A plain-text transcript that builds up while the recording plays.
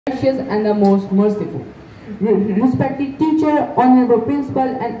gracious and the most merciful. Respected teacher, honorable principal,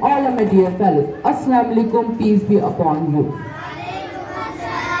 and all of my dear fellows, Assalamu alaikum, peace be upon you.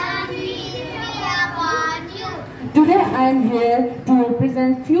 Today I am here to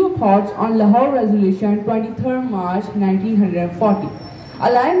represent few thoughts on Lahore Resolution 23rd March 1940.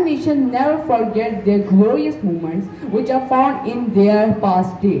 Allied nations never forget their glorious movements which are found in their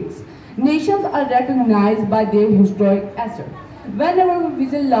past dates. Nations are recognized by their historic assets. Whenever we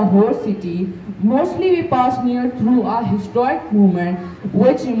visit Lahore city, mostly we pass near through a historic movement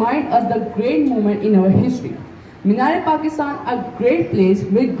which remind us the great movement in our history. Minar-e-Pakistan, a great place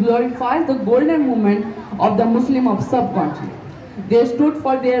which glorifies the golden movement of the Muslim of subcontinent. They stood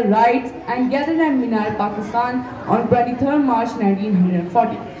for their rights and gathered at Minar-e-Pakistan on 23rd March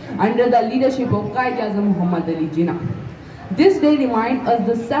 1940 under the leadership of Quaid-e-Azam Muhammad Ali Jinnah. This day reminds us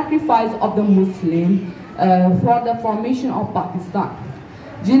the sacrifice of the Muslim for the formation of Pakistan.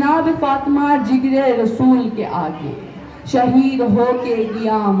 Jinab Fatima Jigre Rasool ke aage, Shaheed ho ke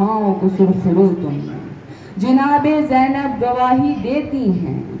diya maओं को सुरखरू तुमने. जिनाब ज़ैनब गवाही देती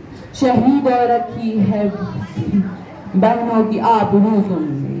हैं, शहीद और रखी है बहनों की आबरू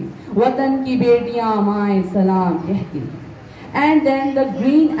तुमने. वतन की बेटियां माए सलाम कहती हैं. And then the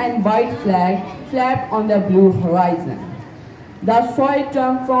green and white flag flapped on the blue horizon. The soil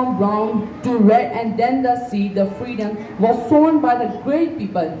turned from brown to red, and then the seed, the freedom, was sown by the great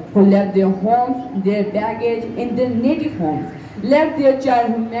people who left their homes, their baggage in their native homes, left their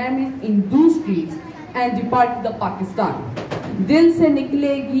childhood memories in those streets, and departed the Pakistan. दिल से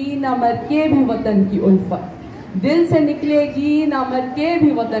निकलेगी न मर के भी वतन की उल्फत, दिल से निकलेगी न मर के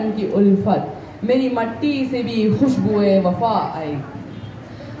भी वतन की उल्फत, मेरी मट्टी से भी खुशबुए वफा आएगी.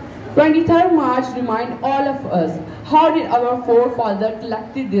 23rd March remind all of us how did our forefathers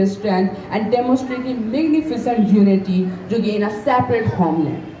collected their strength and demonstrated magnificent unity to gain a separate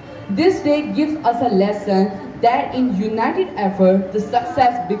homeland. This day gives us a lesson that in united effort the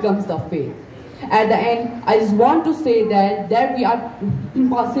success becomes the faith. At the end, I just want to say that we are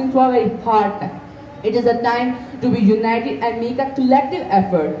passing through a very hard time. It is a time to be united and make a collective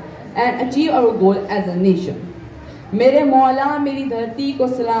effort and achieve our goal as a nation. मेरे मौला मेरी धरती को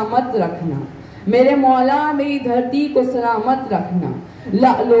सलामत रखना, मेरे मौला मेरी धरती को सलामत रखना,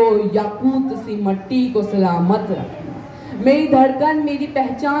 लालो याकूत सी मट्टी को सलामत रखना. मेरी धड़कन मेरी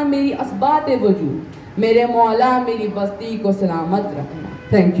पहचान मेरी असबात वजूद, मेरे मौला मेरी बस्ती को सलामत रखना.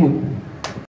 Thank you.